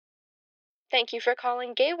Thank you for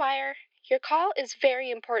calling Gaywire. Your call is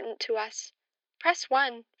very important to us. Press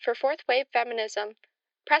 1 for fourth wave feminism.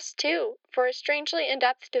 Press 2 for a strangely in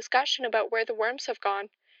depth discussion about where the worms have gone.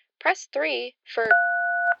 Press 3 for.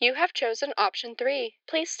 You have chosen option 3.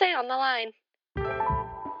 Please stay on the line.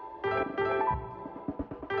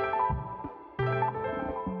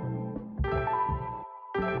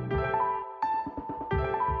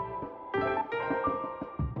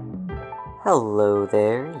 Hello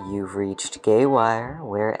there, you've reached Gaywire,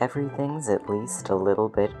 where everything's at least a little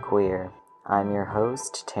bit queer. I'm your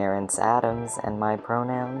host, Terrence Adams, and my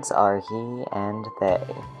pronouns are he and they.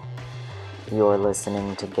 You're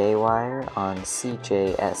listening to Gaywire on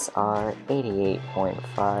CJSR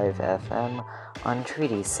 88.5 FM on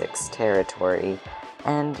Treaty 6 territory,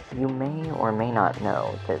 and you may or may not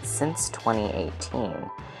know that since 2018,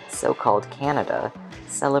 so-called Canada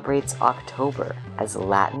celebrates October as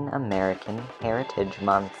Latin American Heritage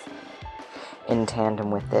Month. In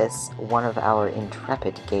tandem with this, one of our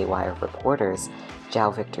intrepid Gaywire reporters,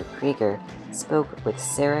 João Victor Krieger, spoke with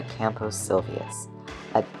Sarah Campos Silvius,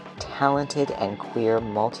 a talented and queer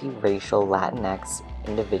multiracial Latinx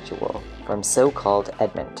individual from so-called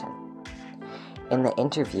Edmonton. In the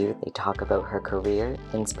interview, they talk about her career,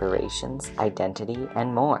 inspirations, identity,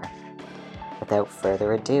 and more. Without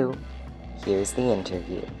further ado, here's the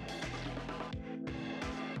interview.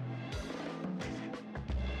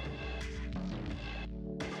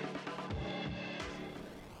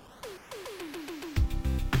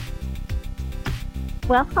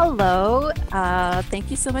 Well, hello.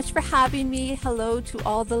 Thank you so much for having me. Hello to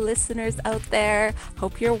all the listeners out there.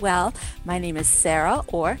 Hope you're well. My name is Sarah,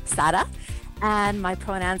 or Sara, and my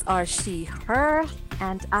pronouns are she, her,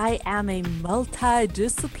 and I am a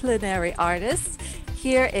multidisciplinary artist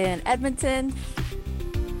here in Edmonton.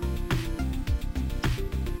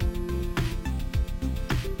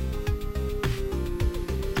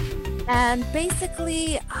 And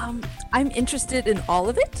basically, I'm interested in all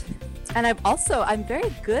of it. And I'm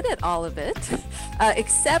very good at all of it,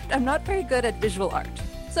 except I'm not very good at visual art.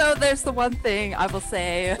 So there's the one thing I will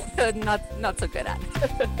say not so good at.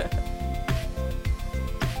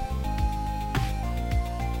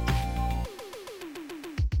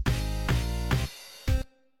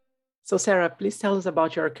 So Sarah, please tell us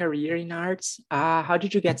about your career in arts. How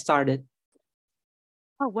did you get started?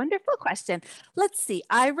 Oh, wonderful question. Let's see.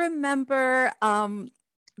 I remember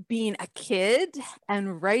being a kid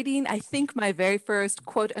and writing, I think, my very first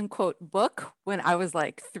quote unquote book when I was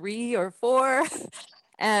like 3 or 4.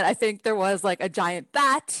 And I think there was like a giant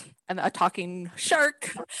bat and a talking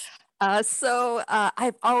shark. So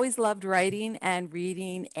I've always loved writing and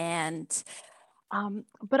reading,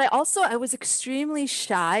 but I was extremely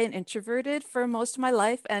shy and introverted for most of my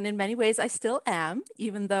life. And in many ways, I still am,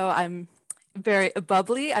 even though I'm very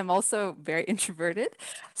bubbly. I'm also very introverted.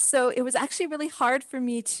 So it was actually really hard for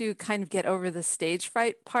me to kind of get over the stage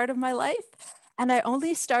fright part of my life. And I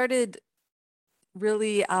only started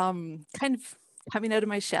really kind of coming out of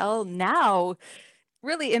my shell now,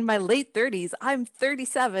 really in my late 30s. I'm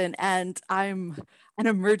 37 and I'm an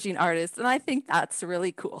emerging artist. And I think that's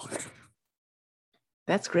really cool.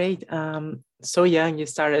 That's great. So young, you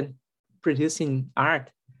started producing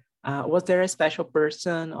art. Was there a special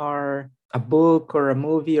person or a book or a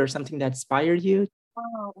movie or something that inspired you?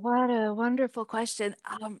 Oh, what a wonderful question.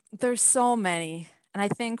 There's so many. And I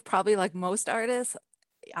think probably like most artists,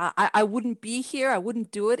 I wouldn't be here. I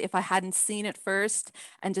wouldn't do it if I hadn't seen it first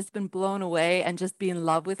and just been blown away and just be in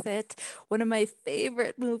love with it. One of my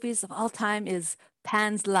favorite movies of all time is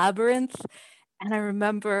Pan's Labyrinth. And I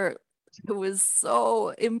remember I was so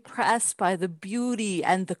impressed by the beauty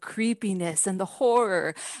and the creepiness and the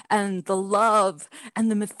horror and the love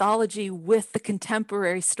and the mythology with the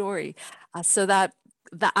contemporary story. So that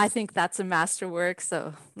I think that's a masterwork.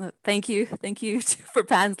 So thank you for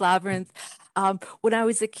Pan's Labyrinth. When I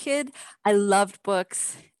was a kid, I loved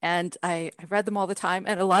books and I read them all the time.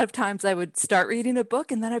 And a lot of times I would start reading a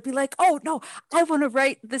book and then I'd be like, oh no, I want to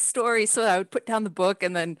write this story. So I would put down the book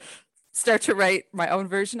and then start to write my own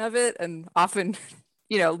version of it, and often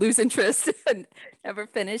lose interest and never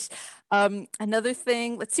finish. Another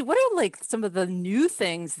thing, let's see, what are like some of the new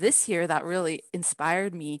things this year that really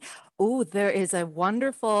inspired me? Oh, there is a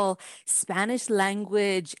wonderful Spanish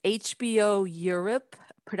language HBO Europe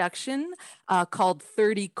production called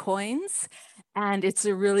 30 Coins. And it's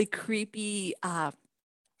a really creepy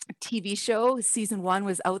TV show. Season 1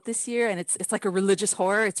 was out this year, and it's like a religious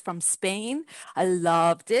horror. It's from Spain. I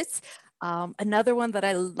loved it. Another one that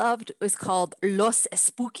I loved was called Los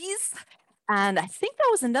Spookies, And I think that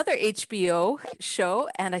was another HBO show,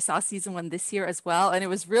 and I saw season 1 this year as well. And it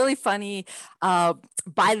was really funny,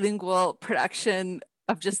 bilingual production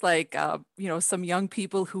of just like some young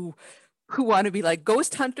people who want to be like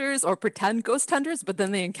ghost hunters or pretend ghost hunters, but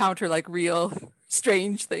then they encounter like real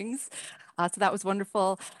strange things. So that was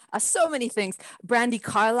wonderful. So many things. Brandy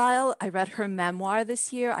Carlisle, I read her memoir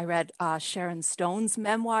this year. I read Sharon Stone's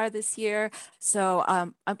memoir this year. So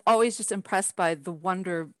I'm always just impressed by the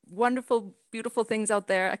wonderful, beautiful things out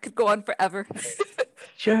there. I could go on forever.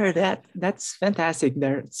 Sure, that's fantastic.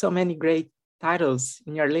 There are so many great titles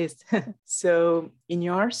in your list. So, in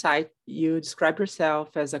your site, you describe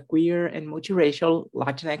yourself as a queer and multiracial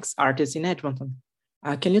Latinx artist in Edmonton.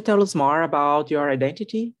 Can you tell us more about your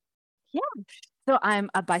identity? Yeah. So I'm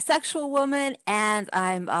a bisexual woman and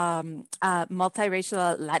I'm a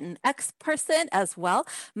multiracial Latinx person as well.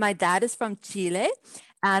 My dad is from Chile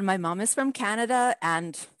and my mom is from Canada,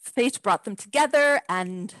 and fate brought them together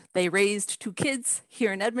and they raised 2 kids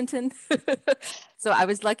here in Edmonton. So I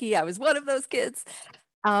was lucky I was one of those kids.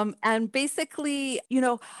 And basically,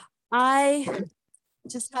 I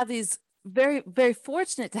just have these very, very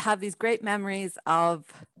fortunate to have these great memories of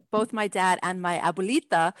both my dad and my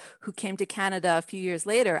abuelita, who came to Canada a few years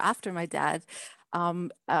later after my dad,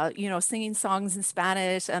 singing songs in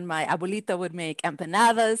Spanish, and my abuelita would make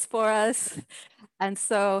empanadas for us. And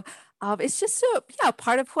so it's just a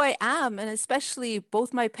part of who I am. And especially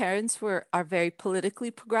both my parents are very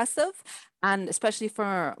politically progressive, and especially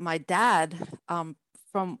for my dad,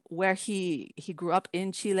 from where he grew up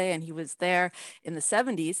in Chile and he was there in the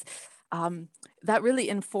 70s. That really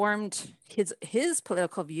informed his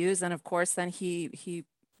political views, and of course, then he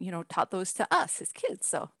taught those to us, his kids.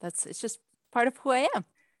 So it's just part of who I am.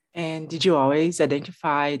 And did you always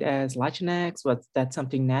identify as Latinx? Was that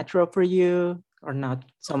something natural for you, or not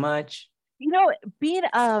so much? Being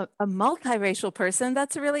a multiracial person,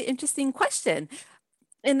 that's a really interesting question.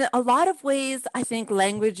 In a lot of ways, I think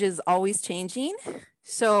language is always changing.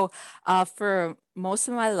 So for most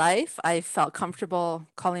of my life, I felt comfortable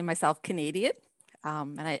calling myself Canadian,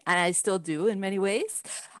 and I still do in many ways.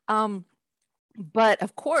 But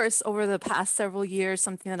of course, over the past several years,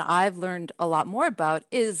 something that I've learned a lot more about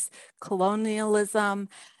is colonialism,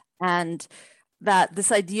 and that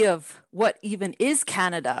this idea of what even is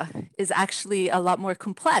Canada is actually a lot more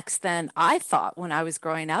complex than I thought when I was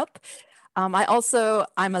growing up. I'm a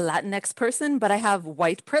Latinx person, but I have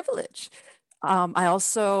white privilege. I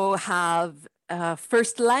also have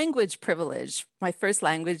first language privilege. My first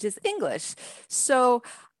language is English. So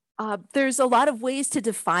there's a lot of ways to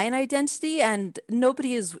define identity, and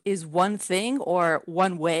nobody is one thing or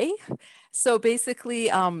one way. So basically,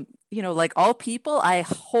 like all people, I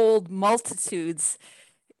hold multitudes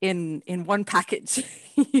in one package.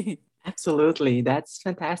 Absolutely. That's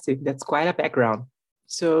fantastic. That's quite a background.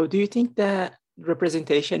 So, do you think that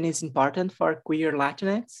representation is important for queer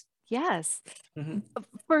Latinx? Yes. Mm-hmm.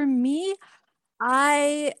 For me,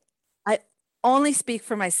 I only speak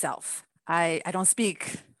for myself. I don't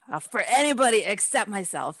speak for anybody except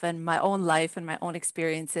myself and my own life and my own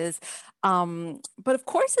experiences. But of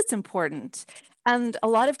course, it's important. And a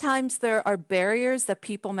lot of times there are barriers that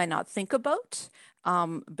people might not think about,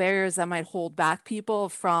 barriers that might hold back people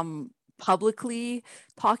from publicly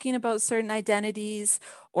talking about certain identities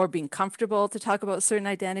or being comfortable to talk about certain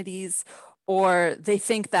identities. Or they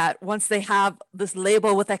think that once they have this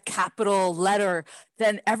label with a capital letter,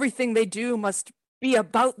 then everything they do must be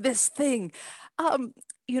about this thing.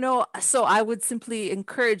 So I would simply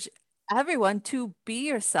encourage everyone to be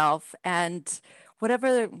yourself, and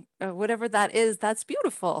whatever that is, that's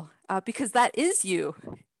beautiful, because that is you.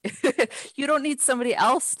 You don't need somebody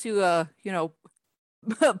else to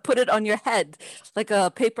put it on your head like a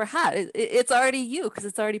paper hat. It's already you, because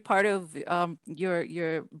it's already part of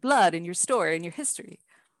your blood and your story and your history.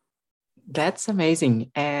 That's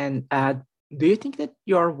amazing. And do you think that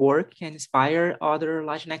your work can inspire other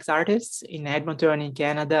Latinx artists in Edmonton, in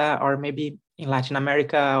Canada, or maybe in Latin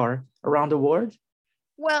America or around the world?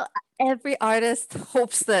 Well, every artist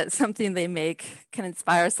hopes that something they make can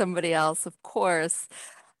inspire somebody else, of course.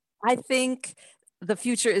 I think the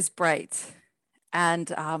future is bright.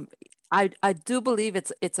 And I do believe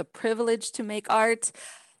it's a privilege to make art.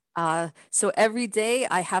 So every day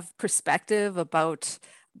I have perspective about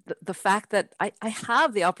the fact that I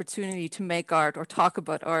have the opportunity to make art or talk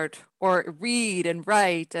about art or read and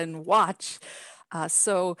write and watch.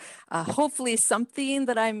 So hopefully something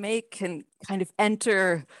that I make can kind of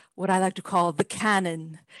enter what I like to call the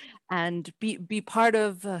canon and be part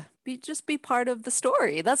of be part of the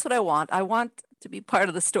story. That's what I want. I want to be part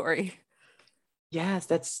of the story. Yes,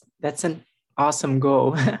 that's an awesome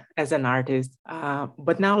goal as an artist.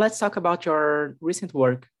 But now let's talk about your recent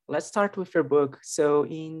work. Let's start with your book. So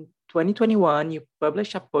in 2021, you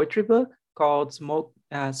published a poetry book called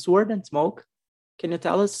Sword and Smoke. Can you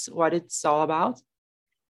tell us what it's all about?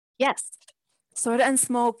 Yes. Sword and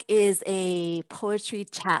Smoke is a poetry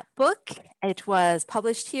chapbook. It was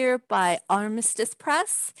published here by Armistice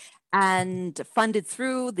Press and funded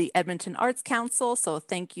through the Edmonton Arts Council. So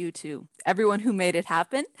thank you to everyone who made it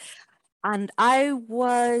happen. And I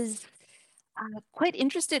was quite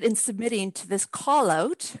interested in submitting to this call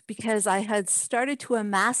out because I had started to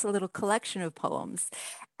amass a little collection of poems.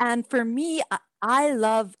 And for me, I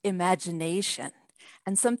love imagination.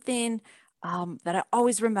 And something that I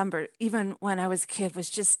always remember, even when I was a kid, was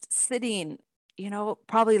just sitting,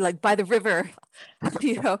 probably like by the river,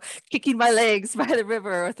 kicking my legs by the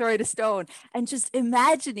river or throwing a stone and just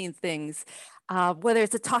imagining things. Whether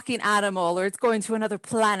it's a talking animal or it's going to another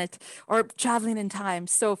planet or traveling in time.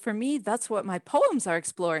 So for me, that's what my poems are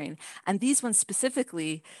exploring. And these ones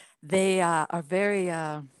specifically, they are very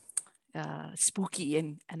spooky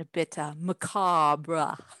and a bit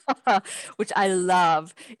macabre, which I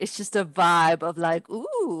love. It's just a vibe of like,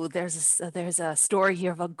 ooh, there's a story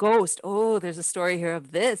here of a ghost. Oh, there's a story here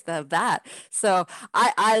of this, of that. So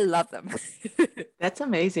I love them. That's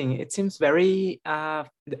amazing. It seems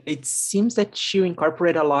it seems that you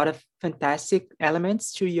incorporate a lot of fantastic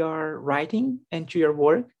elements to your writing and to your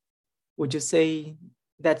work. Would you say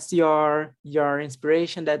that's your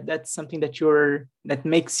inspiration, that's something that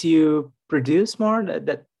makes you produce more,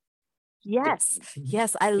 that Yes,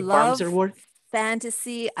 yes, I informs your love work?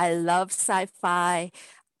 fantasy. I love sci-fi.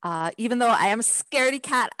 Even though I am a scaredy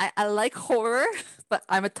cat, I like horror, but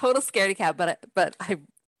I'm a total scaredy cat, but I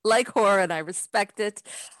like horror and I respect it.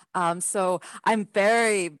 So I'm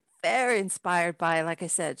very, very inspired by, like I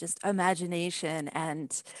said, just imagination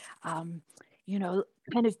and, um, you know,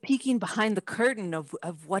 kind of peeking behind the curtain of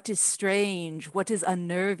what is strange, what is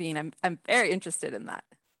unnerving. I'm very interested in that.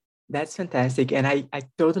 That's fantastic. And I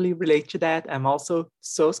totally relate to that. I'm also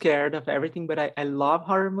so scared of everything, but I love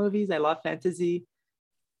horror movies. I love fantasy.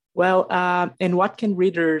 Well, and what can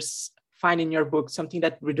readers find in your book? Something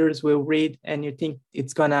that readers will read and you think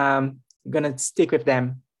it's gonna stick with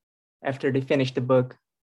them after they finish the book?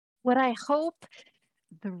 What I hope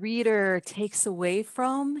the reader takes away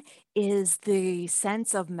from is the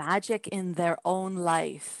sense of magic in their own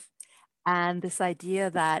life and this idea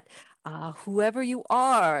that whoever you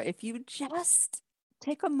are, if you just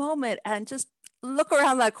take a moment and just look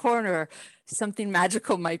around that corner, something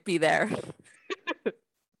magical might be there.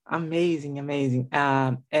 Amazing, amazing.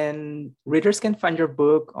 And readers can find your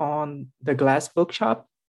book on the Glass Bookshop.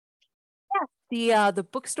 The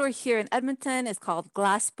bookstore here in Edmonton is called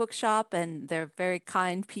Glass Bookshop, and they're very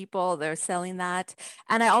kind people. They're selling that,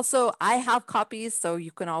 and I have copies, so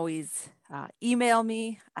you can always email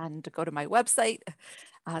me and go to my website.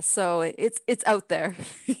 So it's out there.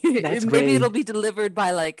 That's Maybe it'll great. be delivered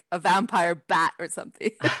by like a vampire bat or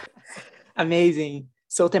something. Amazing.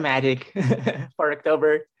 So thematic for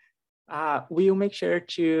October. We'll make sure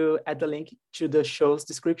to add the link to the show's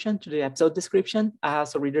description, to the episode description,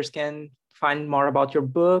 so readers can find more about your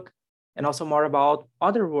book and also more about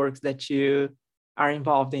other works that you are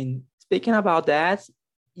involved in. Speaking about that,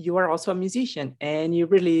 you are also a musician and you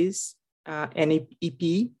release an EP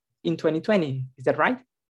in 2020. Is that right?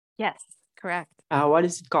 Yes, correct. What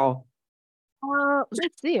is it called?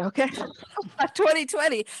 Let's see. Okay,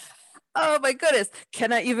 2020. Oh my goodness,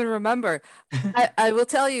 can I even remember? I will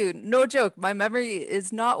tell you, no joke, my memory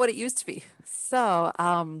is not what it used to be. So,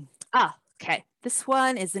 okay. This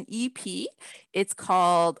one is an EP. It's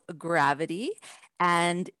called Gravity.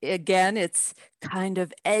 And again, it's kind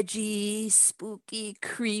of edgy, spooky,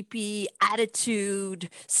 creepy, attitude,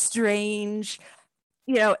 strange,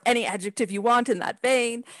 any adjective you want in that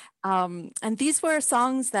vein. And these were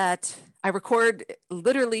songs that I record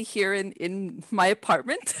literally here in my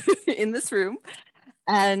apartment in this room.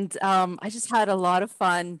 And I just had a lot of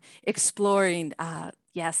fun exploring,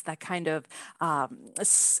 yes, that kind of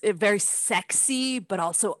very sexy, but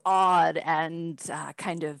also odd and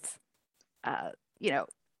kind of, you know,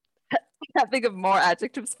 I can't think of more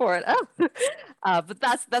adjectives for it. Oh, but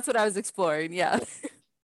that's what I was exploring. Yeah.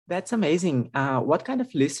 That's amazing. What kind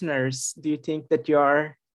of listeners do you think that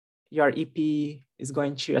your EP is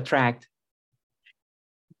going to attract?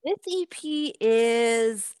 This EP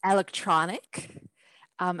is electronic.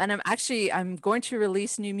 And I'm going to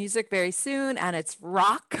release new music very soon, and it's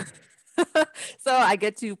rock. So I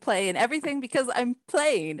get to play in everything because I'm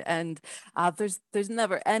playing, and there's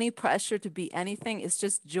never any pressure to be anything. It's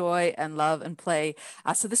just joy and love and play.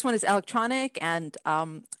 So this one is electronic, and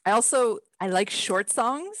I also I like short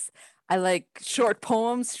songs. I like short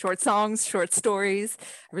poems, short songs, short stories.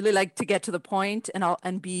 I really like to get to the point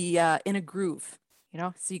and be in a groove, you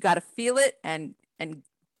know? So you got to feel it and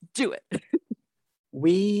do it.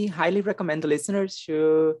 We highly recommend the listeners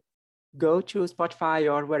to go to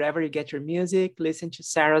Spotify or wherever you get your music, listen to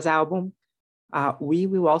Sarah's album. We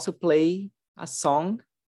will also play a song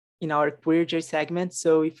in our Queer J segment.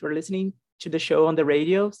 So if you're listening to the show on the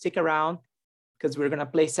radio, stick around because we're going to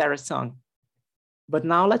play Sarah's song. But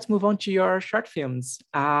now let's move on to your short films.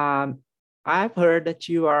 I've heard that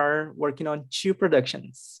you are working on 2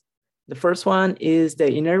 productions. The first one is The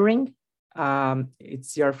Inner Ring.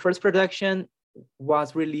 It's your first production,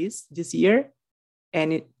 was released this year,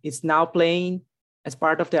 and it's now playing as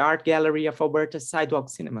part of the art gallery of Alberta's Sidewalk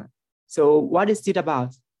Cinema. So what is it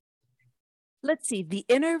about? Let's see. The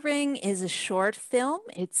Inner Ring is a short film.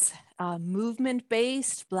 It's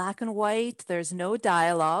movement-based, black and white. There's no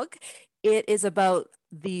dialogue. It is about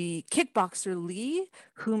the kickboxer Lee,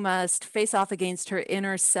 who must face off against her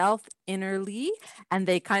inner self, Inner Lee, and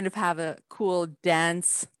they kind of have a cool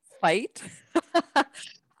dance fight.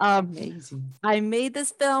 Amazing. I made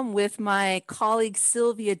this film with my colleague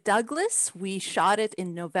Sylvia Douglas. We shot it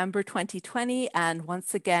in November 2020. And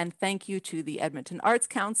once again, thank you to the Edmonton Arts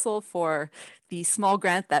Council for the small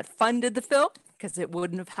grant that funded the film, because it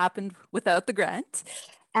wouldn't have happened without the grant.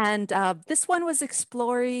 And this one was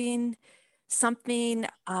exploring something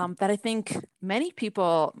that I think many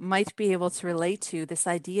people might be able to relate to, this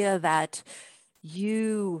idea that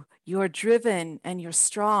you're driven and you're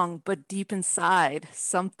strong, but deep inside,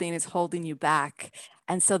 something is holding you back.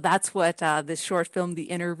 And so that's what this short film, The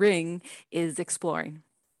Inner Ring, is exploring.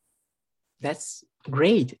 That's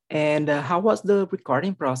great. And how was the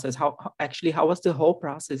recording process? How was the whole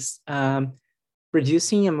process?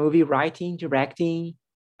 Producing a movie, writing, directing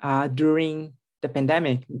during the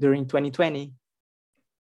pandemic, during 2020?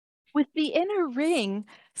 With The Inner Ring,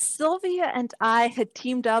 Sylvia and I had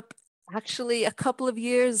teamed up actually a couple of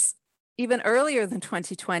years even earlier than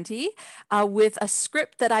 2020 with a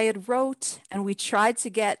script that I had wrote, and we tried to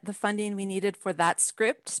get the funding we needed for that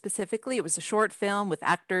script specifically. It was a short film with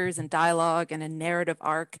actors and dialogue and a narrative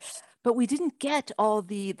arc, but we didn't get all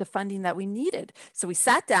the funding that we needed. So we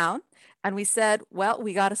sat down and we said, well,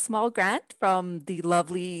 we got a small grant from the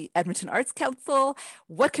lovely Edmonton Arts Council.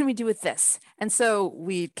 What can we do with this? And so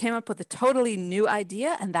we came up with a totally new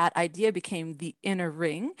idea, and that idea became The Inner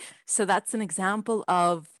Ring. So that's an example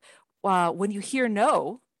of when you hear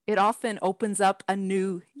no, it often opens up a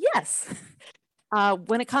new yes.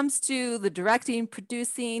 When it comes to the directing,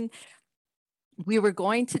 producing, we were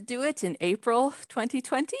going to do it in April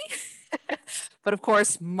 2020. But of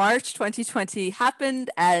course, March 2020 happened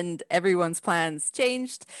and everyone's plans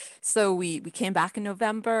changed. So we came back in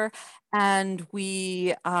November, and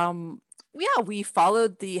we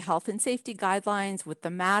followed the health and safety guidelines with the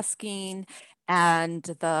masking and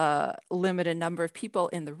the limited number of people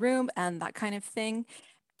in the room and that kind of thing.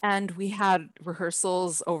 And we had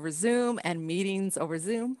rehearsals over Zoom and meetings over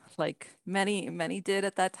Zoom, like many did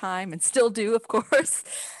at that time and still do, of course.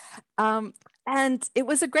 And it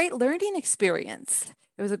was a great learning experience.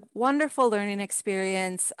 It was a wonderful learning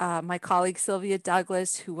experience. My colleague Sylvia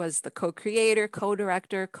Douglas, who was the co-creator,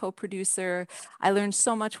 co-director, co-producer, I learned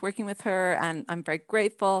so much working with her, and I'm very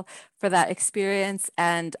grateful for that experience.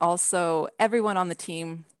 And also everyone on the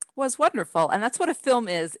team was wonderful. And that's what a film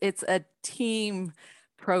is. It's a team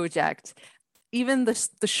project. Even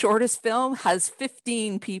the shortest film has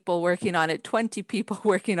 15 people working on it, 20 people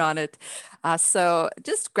working on it. So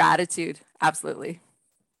just gratitude, absolutely.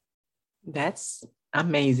 That's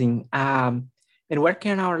amazing. And where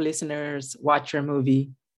can our listeners watch your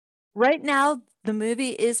movie? Right now, the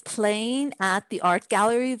movie is playing at the Art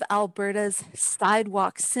Gallery of Alberta's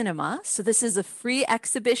Sidewalk Cinema. So this is a free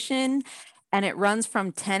exhibition, and it runs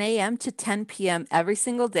from 10 a.m. to 10 p.m. every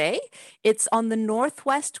single day. It's on the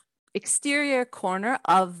northwest exterior corner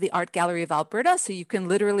of the Art Gallery of Alberta, so you can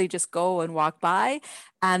literally just go and walk by.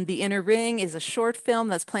 And The Inner Ring is a short film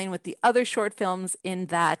that's playing with the other short films in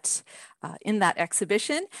that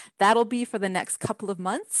exhibition. That'll be for the next couple of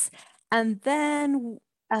months. And then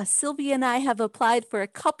Sylvia and I have applied for a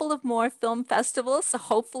couple of more film festivals, so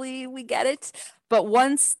hopefully we get it. But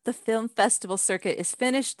once the film festival circuit is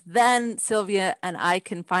finished, then Sylvia and I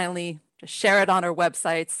can finally just share it on our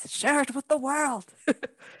websites, share it with the world.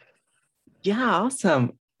 Yeah,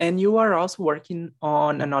 awesome. And you are also working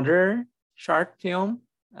on another short film.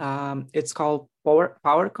 It's called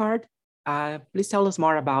Power Chord. Please tell us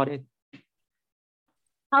more about it.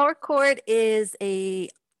 Power Chord is a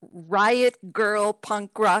riot girl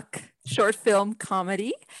punk rock short film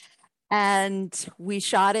comedy. And we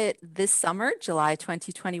shot it this summer, July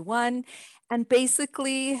 2021. And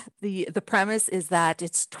basically, the premise is that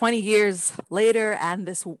it's 20 years later, and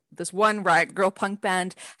this one Riot Girl punk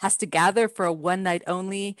band has to gather for a one night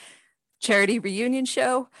only charity reunion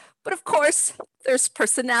show. But of course, there's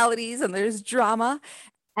personalities and there's drama,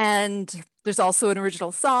 and there's also an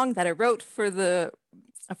original song that I wrote for the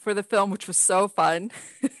film, which was so fun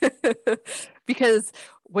because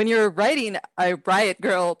when you're writing a Riot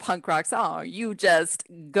Girl punk rock song, you just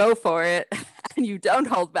go for it and you don't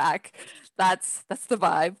hold back. That's the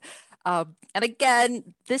vibe. And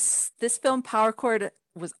again, this film Power Chord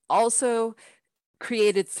was also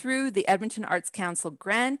created through the Edmonton Arts Council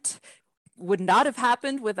grant. Would not have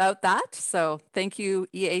happened without that. So thank you,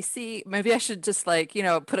 EAC. Maybe I should just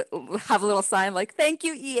have a little sign like thank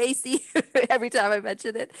you, EAC, every time I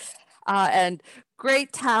mention it. And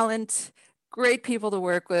great talent, great people to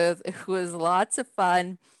work with. It was lots of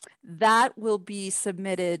fun. That will be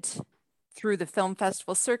submitted through the film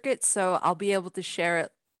festival circuit. So I'll be able to share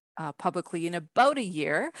it publicly in about a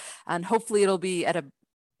year. And hopefully it'll be at a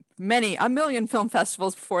million film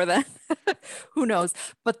festivals before then. Who knows?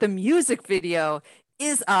 But the music video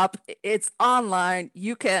is up. It's online.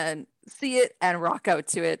 You can see it and rock out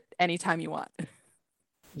to it anytime you want.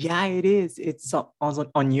 Yeah, it is. It's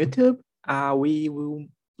also on YouTube. We will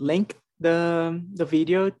link the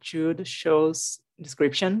video to the show's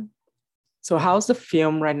description. So how's the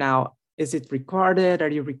film right now? Is it recorded? Are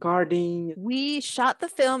you recording? We shot the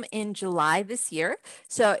film in July this year,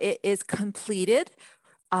 so it is completed.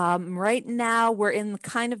 Right now, we're in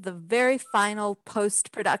kind of the very final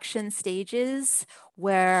post-production stages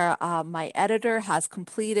where my editor has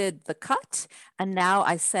completed the cut, and now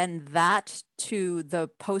I send that to the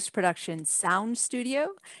post-production sound studio,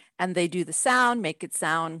 and they do the sound, make it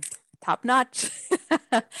sound top-notch.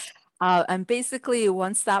 And basically,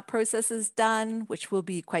 once that process is done, which will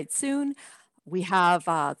be quite soon, we have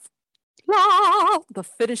the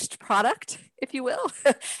finished product, if you will.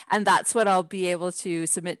 And that's what I'll be able to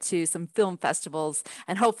submit to some film festivals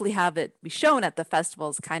and hopefully have it be shown at the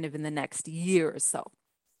festivals kind of in the next year or so.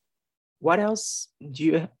 What else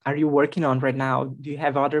are you working on right now? Do you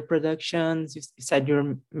have other productions? You said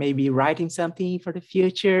you're maybe writing something for the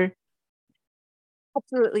future.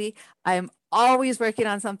 Absolutely. I'm always working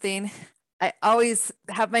on something. I always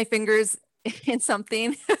have my fingers in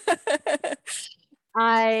something.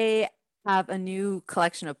 I have a new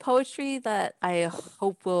collection of poetry that I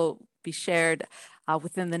hope will be shared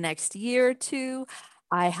within the next year or two.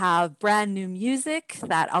 I have brand new music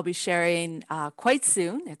that I'll be sharing quite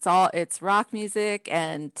soon. It's rock music,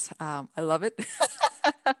 and I love it.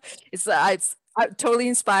 It's totally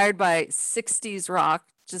inspired by 60s rock,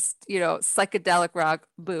 just, psychedelic rock,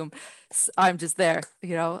 boom. I'm just there,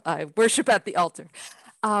 I worship at the altar.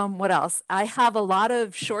 What else? I have a lot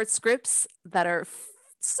of short scripts that are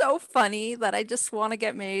so funny that I just want to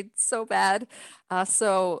get made so bad.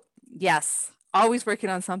 So yes, always working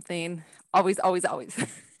on something. Always, always, always.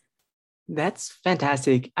 That's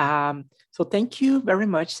fantastic. So thank you very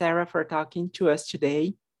much, Sarah, for talking to us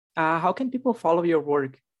today. How can people follow your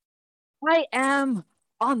work? I am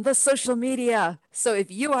on the social media. So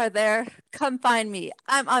if you are there, come find me.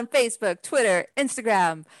 I'm on Facebook, Twitter,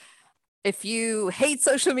 Instagram. If you hate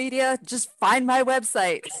social media, just find my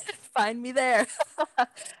website. Find me there.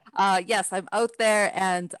 Yes, I'm out there,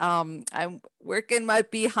 and I'm working my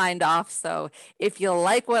behind off. So if you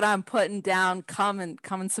like what I'm putting down, come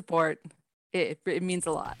and support. It means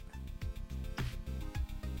a lot.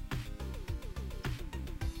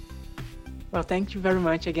 Well, thank you very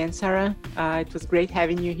much again, Sarah. It was great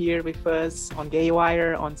having you here with us on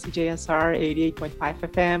GayWire on CJSR 88.5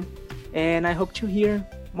 FM. And I hope to hear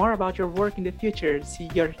more about your work in the future, see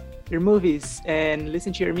your movies and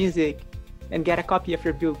listen to your music and get a copy of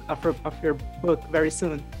your book very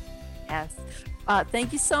soon. Yes.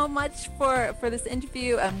 Thank you so much for this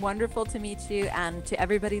interview, and wonderful to meet you, and to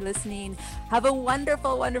everybody listening. Have a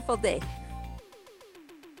wonderful, wonderful day.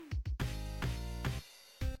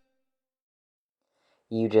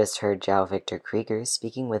 You just heard João Victor Krieger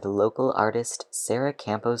speaking with local artist Sarah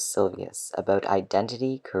Campos Silvius about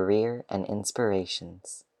identity, career, and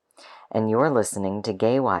inspirations. And you're listening to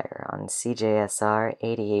GayWire on CJSR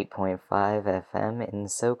 88.5 FM in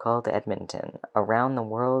so-called Edmonton, around the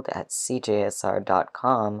world at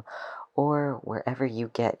cjsr.com, or wherever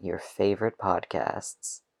you get your favorite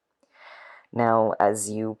podcasts. Now, as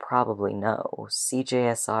you probably know,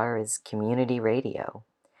 CJSR is community radio,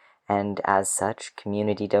 and as such,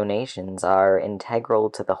 community donations are integral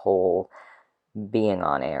to the whole being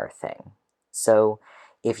on air thing. So,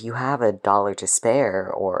 If you have $1 to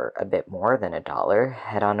spare, or a bit more than $1,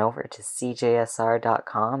 head on over to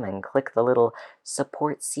cjsr.com and click the little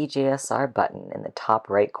Support CJSR button in the top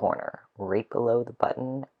right corner, right below the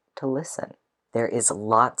button to listen. There is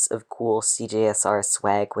lots of cool CJSR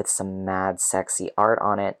swag with some mad sexy art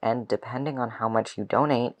on it, and depending on how much you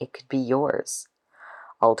donate, it could be yours.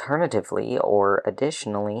 Alternatively, or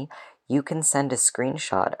additionally, you can send a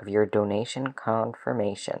screenshot of your donation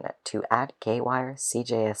confirmation to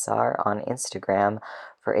 @GayWireCJSR on Instagram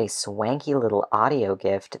for a swanky little audio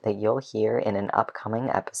gift that you'll hear in an upcoming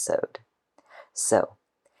episode. So,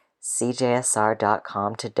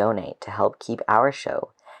 cjsr.com to donate to help keep our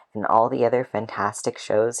show and all the other fantastic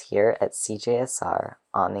shows here at CJSR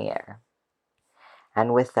on the air.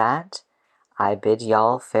 And with that, I bid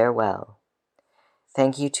y'all farewell.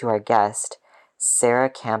 Thank you to our guest, Sarah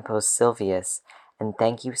Campos Silvius, and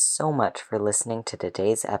thank you so much for listening to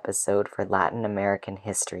today's episode for Latin American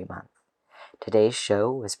History Month. Today's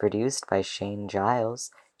show was produced by Shane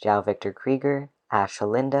Giles, Jao Victor Krieger, Asha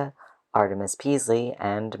Linda, Artemis Peasley,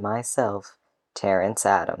 and myself, Terrence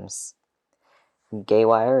Adams.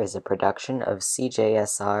 Gaywire is a production of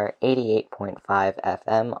CJSR 88.5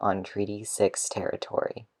 FM on Treaty 6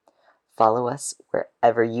 territory. Follow us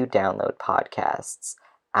wherever you download podcasts,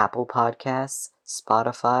 Apple Podcasts,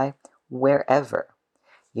 Spotify, wherever.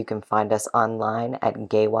 You can find us online at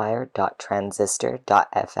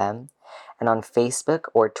gaywire.transistor.fm and on Facebook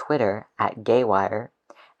or Twitter at Gaywire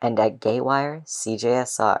and at Gaywire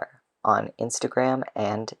CJSR on Instagram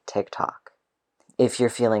and TikTok. If you're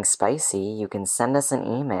feeling spicy, you can send us an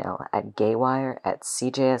email at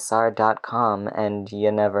gaywire@cjsr.com, and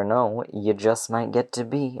you never know, you just might get to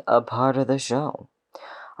be a part of the show.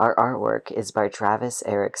 Our artwork is by Travis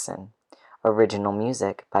Erickson. Original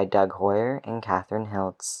music by Doug Hoyer and Catherine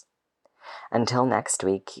Hiltz. Until next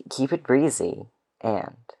week, keep it breezy,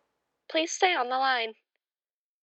 and Please stay on the line.